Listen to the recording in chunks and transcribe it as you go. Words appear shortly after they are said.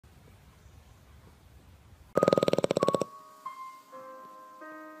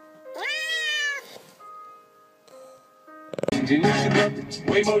And you should love it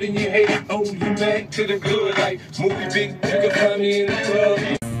way more than you hate it. Oh, you mad to the good, like movie big. You can find me in the club.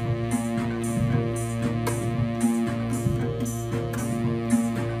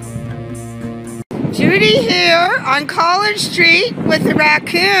 Judy here on College Street with the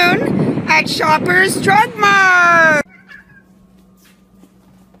raccoon at Shoppers Drug Mart.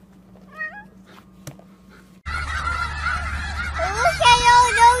 Look at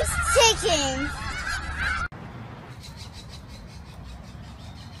all those chickens.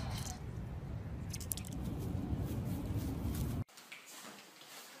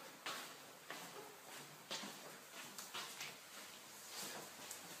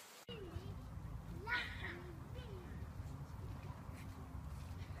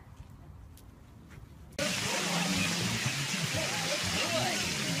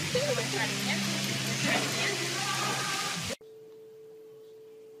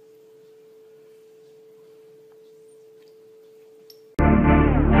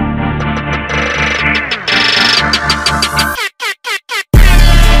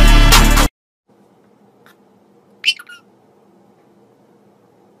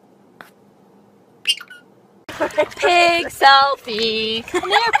 Pig selfie. Come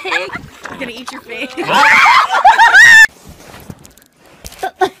here, pig. I'm gonna eat your face.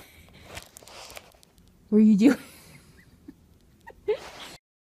 What are you doing?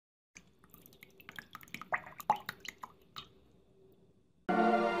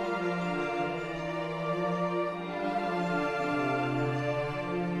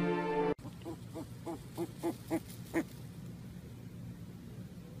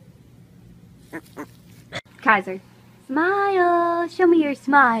 Kaiser. Smile. Show me your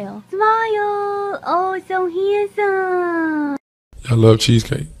smile. Smile. Oh, so handsome. I love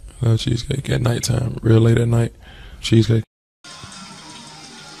cheesecake. I love cheesecake at nighttime, real late at night. Cheesecake.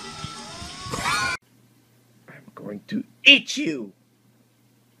 I'm going to eat you.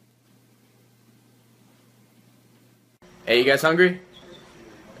 Hey, you guys hungry?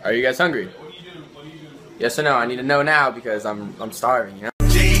 Are you guys hungry? Yes or no? I need to know now because I'm starving, you know?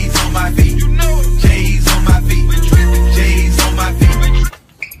 J's on my feet, you know it. J's on my feet, J's on my feet.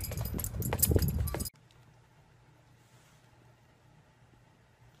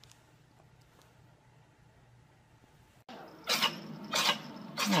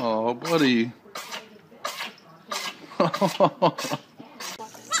 Oh, buddy.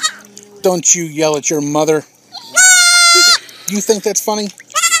 Don't you yell at your mother. You think that's funny?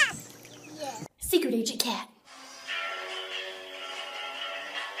 Secret Agent Cat.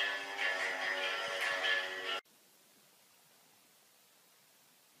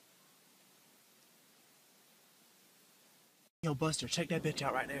 Yo, Buster, check that bitch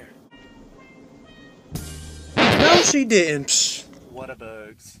out right there. No, she didn't. Psh, what a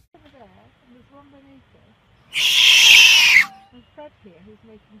bugs.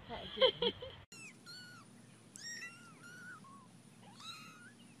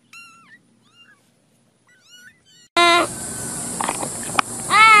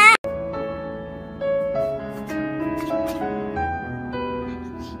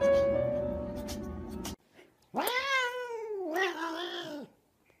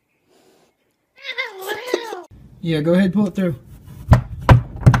 Yeah, go ahead, pull it through.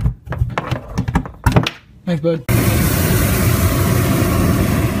 Thanks, bud.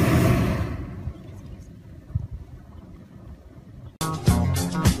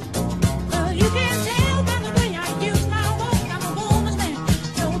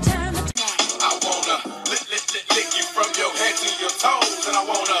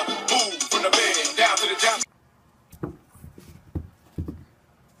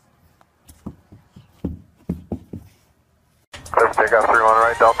 Take off 31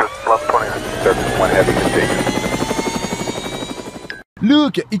 right, Delta 1120, service 1 heavy, continue.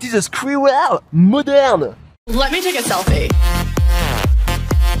 Look, it is a squirrel, modern. Let me take a selfie.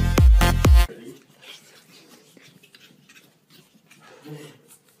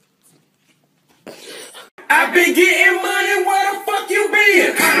 I've been getting money, where the fuck you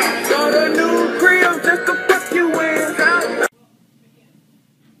been? Got a new crib just to fuck you in.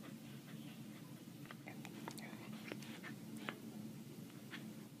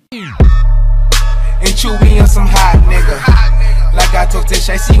 And Chewy on some hot nigga. Like I told Tish,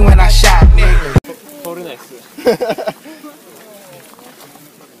 I see when I shot nigga. 通れないっす。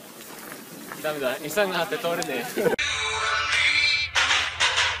ダメだ。餌があって通れねえ。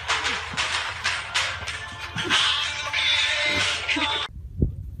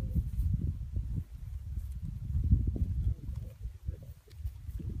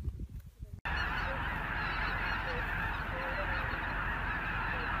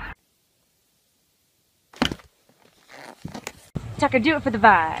Tucker, do it for the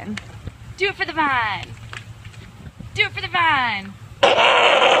vine. Do it for the vine. Do it for the vine.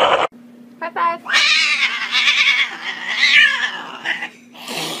 High five.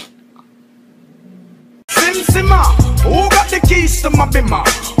 Simmer, who got the keys to my bimmer?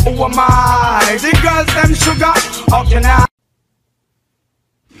 Who am I? The girls them sugar. How can I?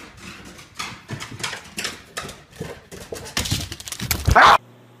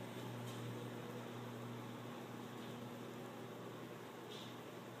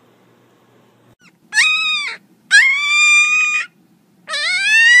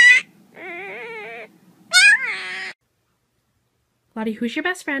 Lottie, who's your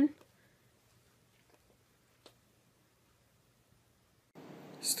best friend?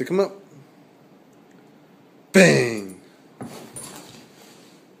 Stick them up. Bang!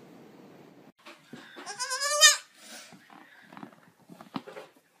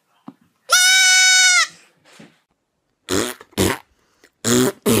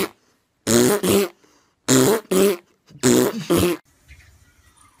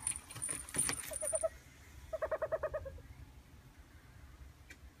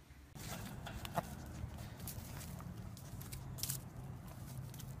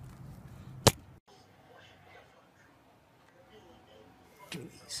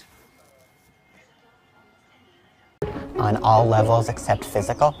 On all levels except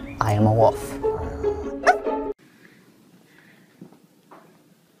physical, I am a wolf.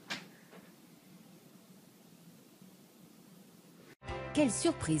 Quelle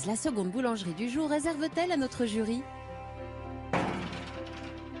surprise la seconde boulangerie du jour réserve-t-elle à notre jury?